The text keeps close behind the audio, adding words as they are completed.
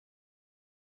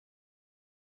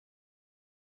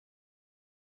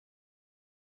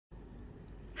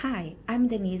Hi, I'm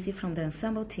Denise from the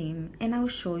Ensembl team, and I'll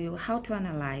show you how to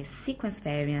analyze sequence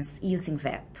variants using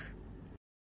VEP.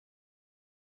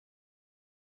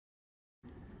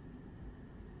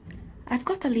 I've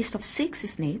got a list of 6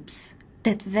 SNPs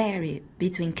that vary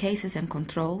between cases and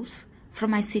controls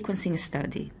from my sequencing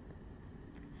study.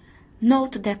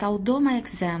 Note that although my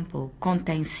example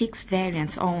contains 6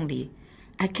 variants only,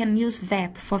 I can use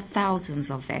VEP for thousands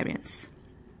of variants.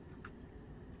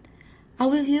 I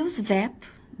will use VEP,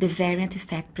 the variant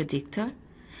effect predictor,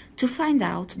 to find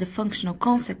out the functional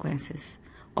consequences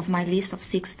of my list of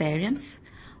 6 variants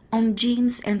on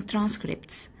genes and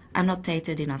transcripts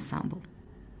annotated in Ensembl.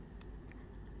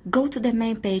 Go to the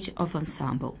main page of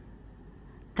Ensembl,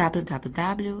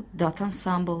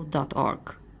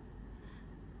 www.ensembl.org.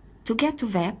 To get to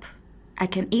VEP, I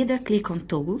can either click on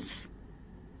Tools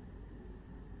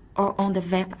or on the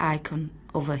VEP icon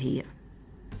over here.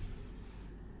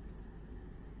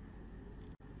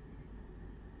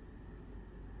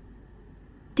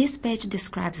 This page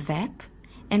describes VEP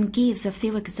and gives a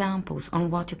few examples on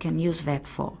what you can use VEP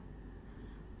for.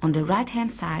 On the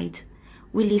right-hand side,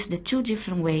 we list the 2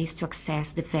 different ways to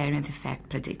access the variant effect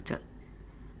predictor,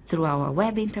 through our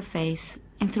web interface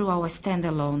and through our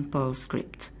standalone Perl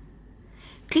script.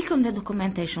 Click on the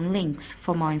documentation links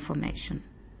for more information.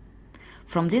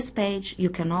 From this page, you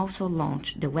can also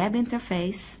launch the web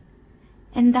interface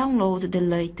and download the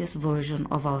latest version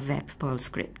of our VEP Perl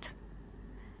script.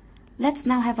 Let's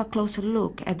now have a closer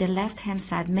look at the left-hand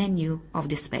side menu of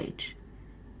this page.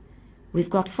 We've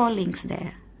got 4 links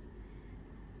there: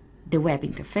 the web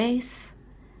interface,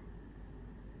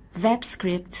 VEP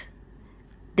script,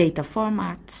 data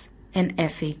formats, and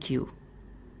FAQ.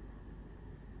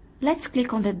 Let's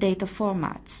click on the data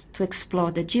formats to explore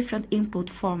the different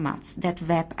input formats that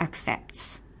VEP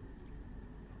accepts,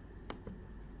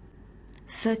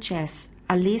 such as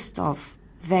a list of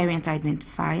variant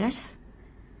identifiers,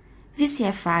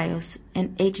 VCF files,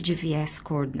 and HGVS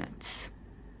coordinates.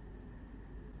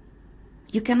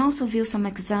 You can also view some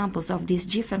examples of these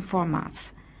different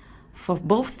formats for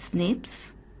both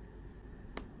SNPs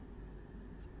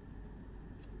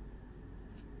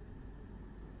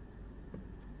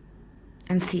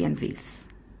and CNVs.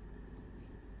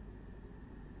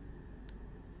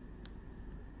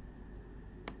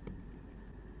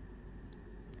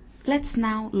 Let's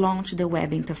now launch the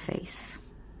web interface.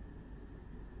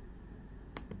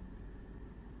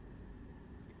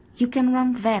 You can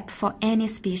run VEP for any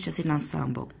species in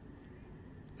Ensembl.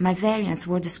 My variants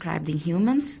were described in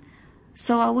humans,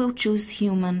 so I will choose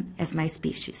human as my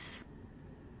species.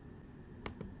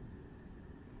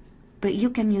 But you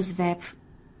can use VEP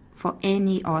for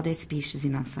any other species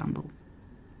in Ensembl.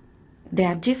 There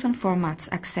are different formats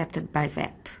accepted by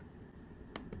VEP.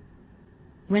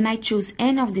 When I choose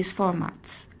any of these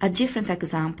formats, a different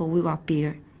example will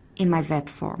appear in my VEP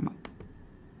format.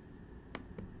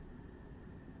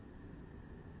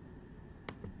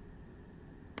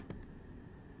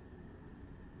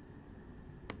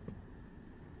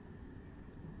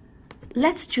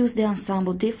 Let's choose the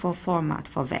Ensembl default format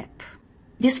for VEP.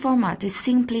 This format is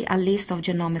simply a list of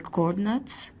genomic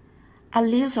coordinates,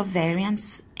 alleles of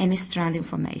variants, and strand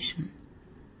information.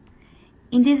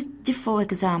 In this default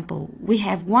example, we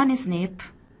have 1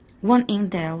 SNP, 1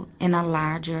 indel, and a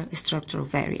larger structural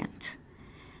variant.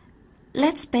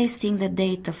 Let's paste in the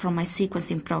data from my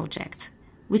sequencing project,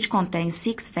 which contains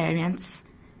 6 variants,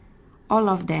 all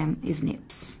of them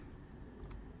SNPs.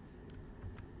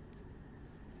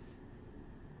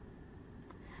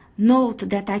 Note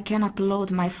that I can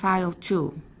upload my file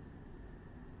too.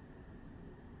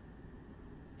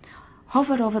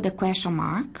 Hover over the question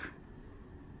mark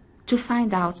to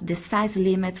find out the size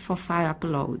limit for file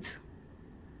upload,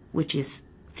 which is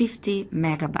 50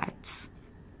 megabytes.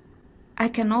 I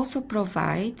can also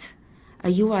provide a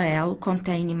URL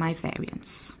containing my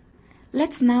variants.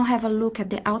 Let's now have a look at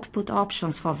the output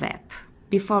options for VEP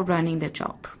before running the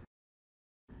job.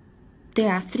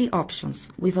 There are 3 options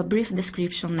with a brief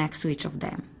description next to each of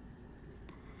them: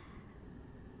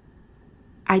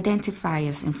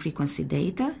 identifiers and frequency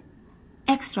data,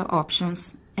 extra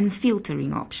options, and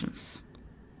filtering options.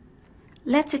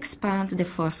 Let's expand the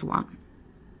first one.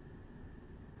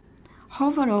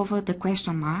 Hover over the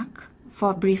question mark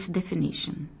for a brief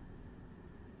definition.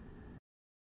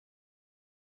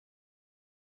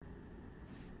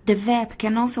 The VEP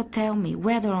can also tell me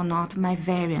whether or not my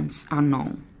variants are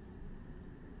known.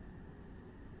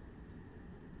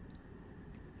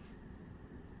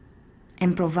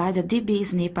 And provide a DB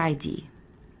SNP ID.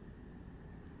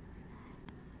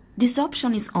 This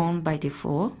option is on by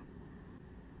default,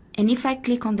 and if I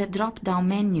click on the drop-down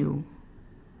menu,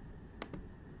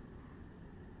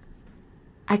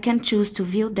 I can choose to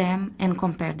view them and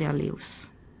compare the alleles.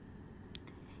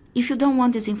 If you don't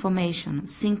want this information,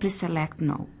 simply select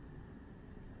No.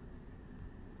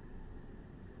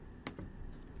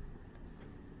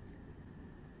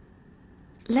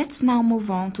 Let's now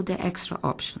move on to the extra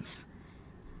options.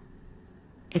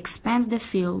 Expand the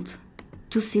field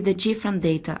to see the different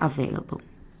data available.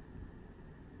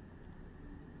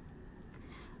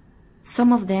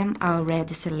 Some of them are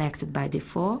already selected by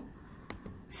default,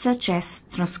 such as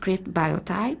transcript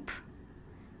biotype,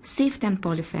 SIFT and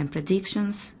polyphen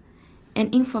predictions,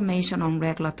 and information on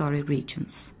regulatory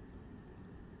regions.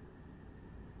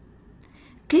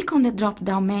 Click on the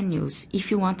drop-down menus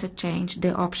if you want to change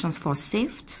the options for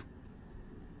SIFT,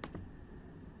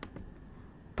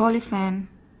 polyphen,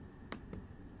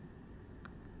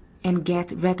 and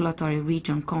get regulatory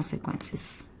region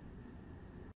consequences.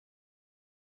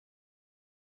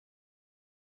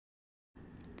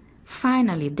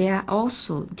 Finally, there are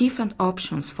also different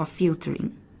options for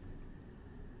filtering.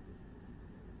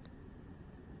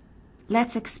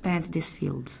 Let's expand this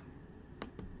field.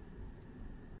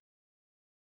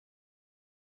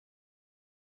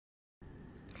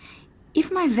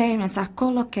 If my variants are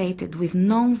co-located with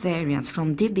known variants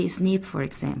from db/SNP, for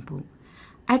example,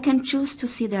 I can choose to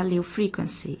see the allele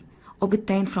frequency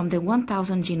obtained from the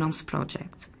 1000 Genomes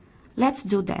project. Let's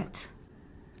do that.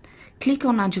 Click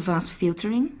on Advanced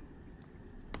Filtering,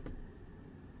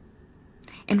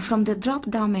 and from the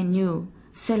drop-down menu,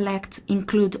 select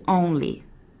Include Only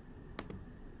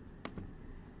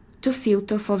to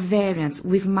filter for variants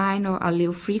with minor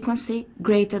allele frequency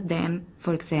greater than,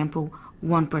 for example,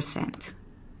 1%.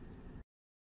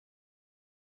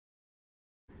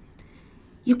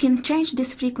 You can change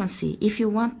this frequency if you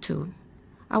want to.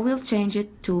 I will change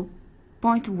it to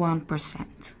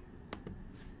 0.1%.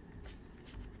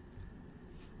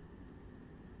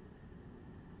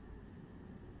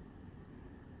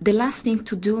 The last thing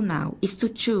to do now is to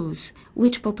choose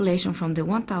which population from the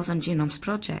 1000 Genomes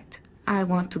project I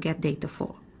want to get data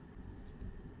for.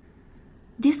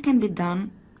 This can be done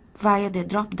via the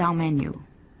drop-down menu.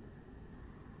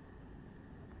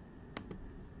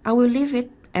 I will leave it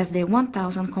as the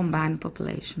 1000 combined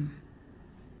population.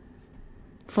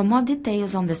 For more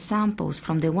details on the samples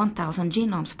from the 1000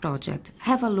 Genomes project,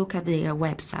 have a look at their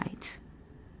website.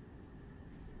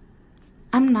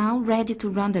 I'm now ready to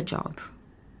run the job.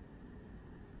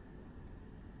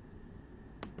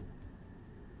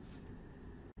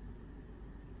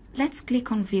 Let's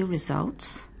click on View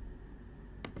Results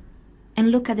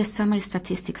and look at the summary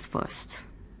statistics first.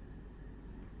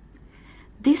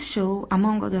 These show,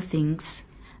 among other things,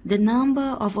 the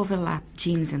number of overlapped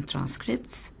genes and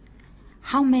transcripts,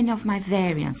 how many of my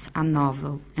variants are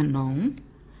novel and known,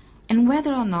 and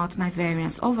whether or not my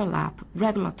variants overlap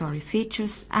regulatory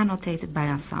features annotated by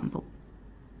Ensembl.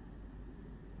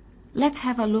 Let's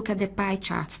have a look at the pie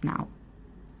charts now.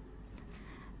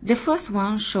 The first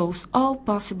one shows all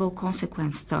possible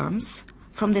consequence terms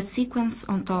from the Sequence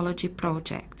Ontology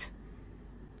project.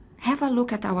 Have a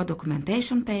look at our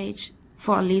documentation page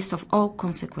for a list of all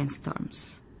consequence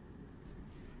terms.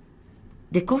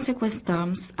 The consequence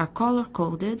terms are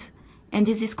color-coded, and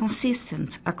this is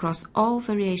consistent across all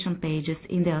variation pages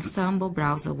in the Ensembl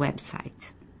browser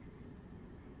website.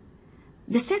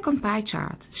 The second pie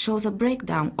chart shows a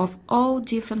breakdown of all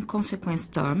different consequence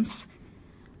terms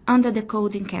under the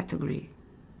coding category.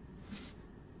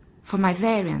 For my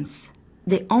variants,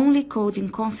 the only coding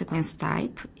consequence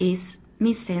type is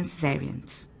missense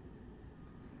variant.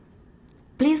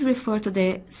 Please refer to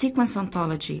the Sequence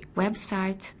Ontology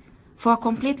website for a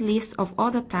complete list of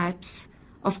other types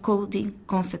of coding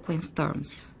consequence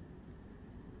terms.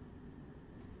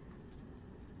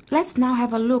 Let's now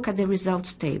have a look at the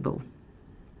results table.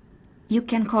 You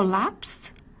can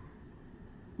collapse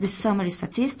the summary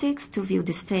statistics to view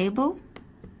this table,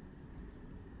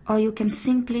 or you can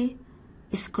simply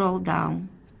scroll down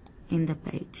in the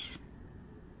page.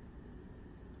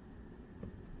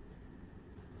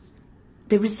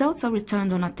 The results are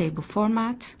returned on a table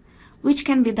format, which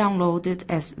can be downloaded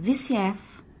as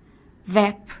VCF,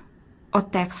 VEP, or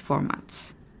text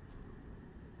formats.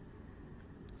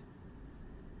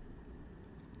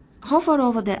 Hover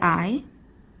over the eye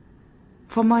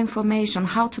for more information on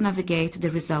how to navigate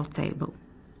the result table.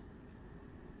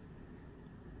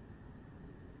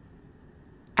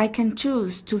 I can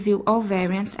choose to view all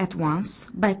variants at once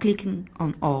by clicking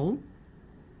on All,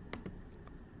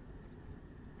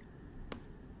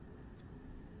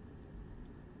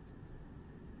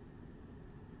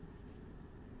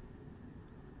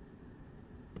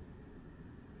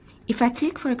 if I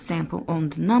click, for example, on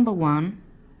the number 1,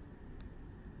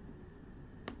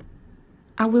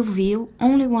 I will view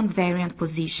only one variant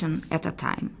position at a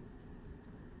time.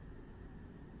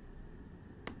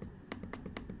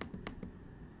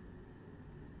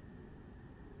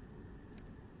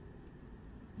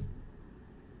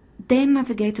 Then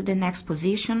navigate to the next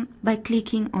position by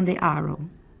clicking on the arrow.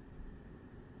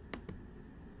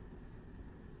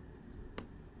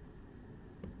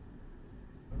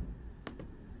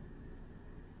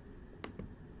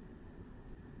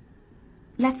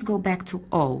 Let's go back to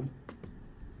all.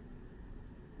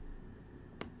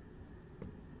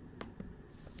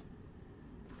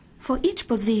 For each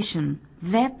position,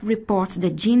 VEP reports the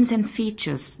genes and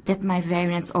features that my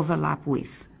variants overlap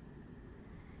with.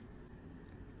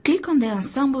 Click on the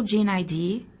Ensembl Gene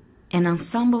ID and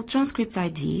Ensembl Transcript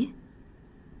ID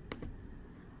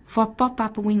for a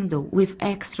pop-up window with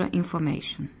extra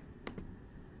information.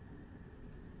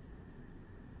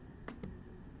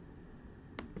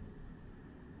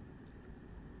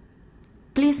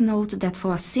 Please note that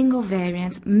for a single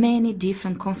variant, many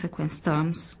different consequence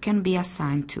terms can be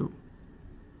assigned to.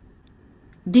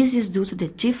 This is due to the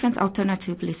different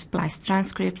alternatively spliced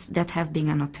transcripts that have been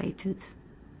annotated.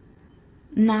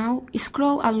 Now,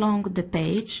 scroll along the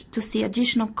page to see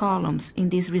additional columns in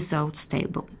this results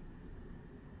table.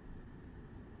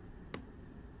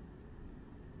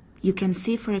 You can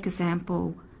see, for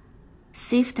example,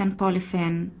 SIFT and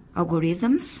polyphen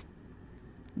algorithms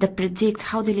that predict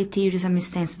how deleterious a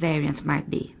missense variant might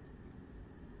be.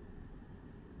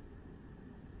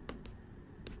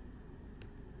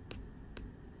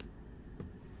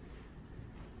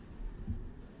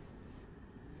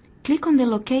 Click on the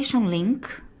location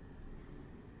link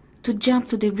to jump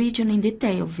to the region in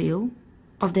detail view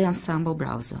of the Ensembl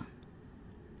browser.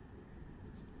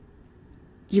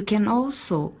 You can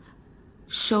also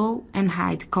show and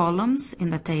hide columns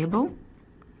in the table,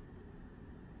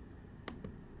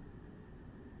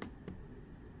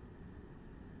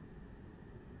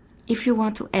 if you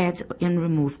want to add and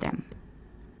remove them.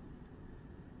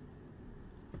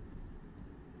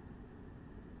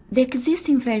 The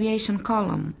existing variation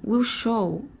column will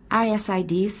show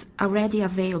RSIDs already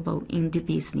available in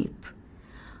dbSNP.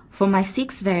 For my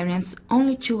 6 variants,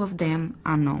 only 2 of them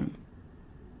are known.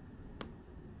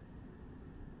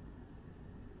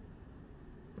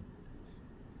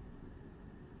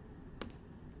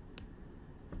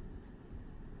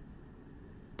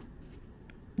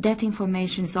 That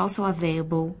information is also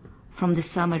available from the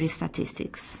summary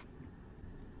statistics.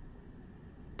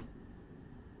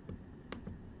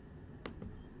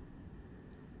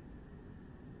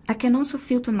 I can also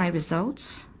filter my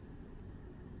results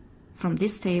from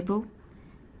this table.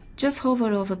 Just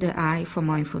hover over the eye for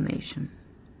more information.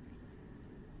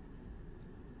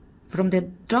 From the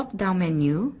drop-down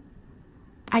menu,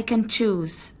 I can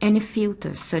choose any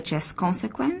filter such as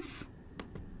consequence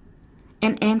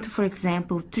and enter, for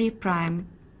example, 3'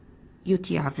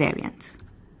 UTR variant.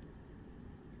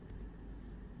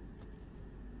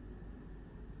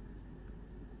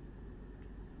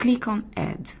 Click on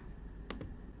Add.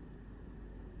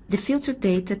 The filtered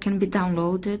data can be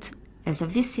downloaded as a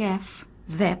VCF,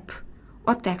 VEP,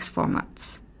 or text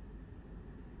formats.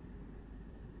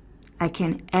 I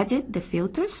can edit the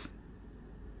filters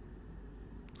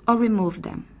or remove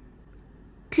them.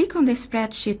 Click on the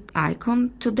spreadsheet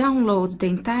icon to download the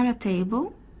entire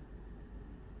table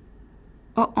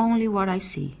or only what I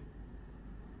see.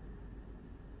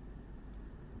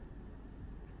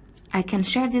 I can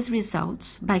share these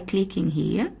results by clicking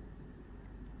here,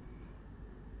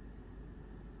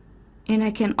 and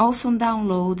I can also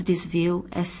download this view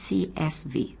as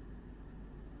CSV.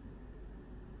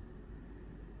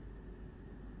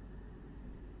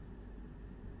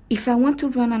 If I want to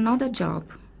run another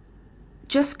job,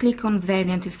 just click on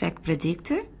Variant Effect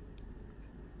Predictor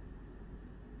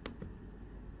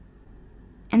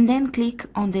and then click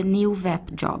on the New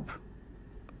VEP job.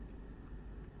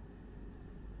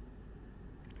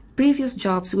 Previous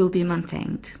jobs will be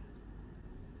maintained.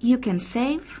 You can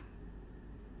save,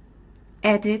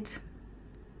 edit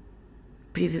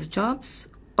previous jobs,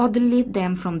 or delete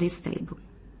them from this table.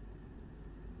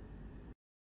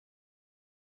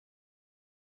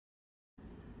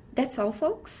 That's all,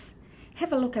 folks.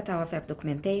 Have a look at our VEP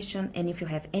documentation, and if you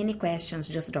have any questions,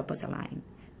 just drop us a line.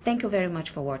 Thank you very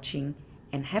much for watching,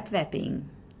 and happy VEPing!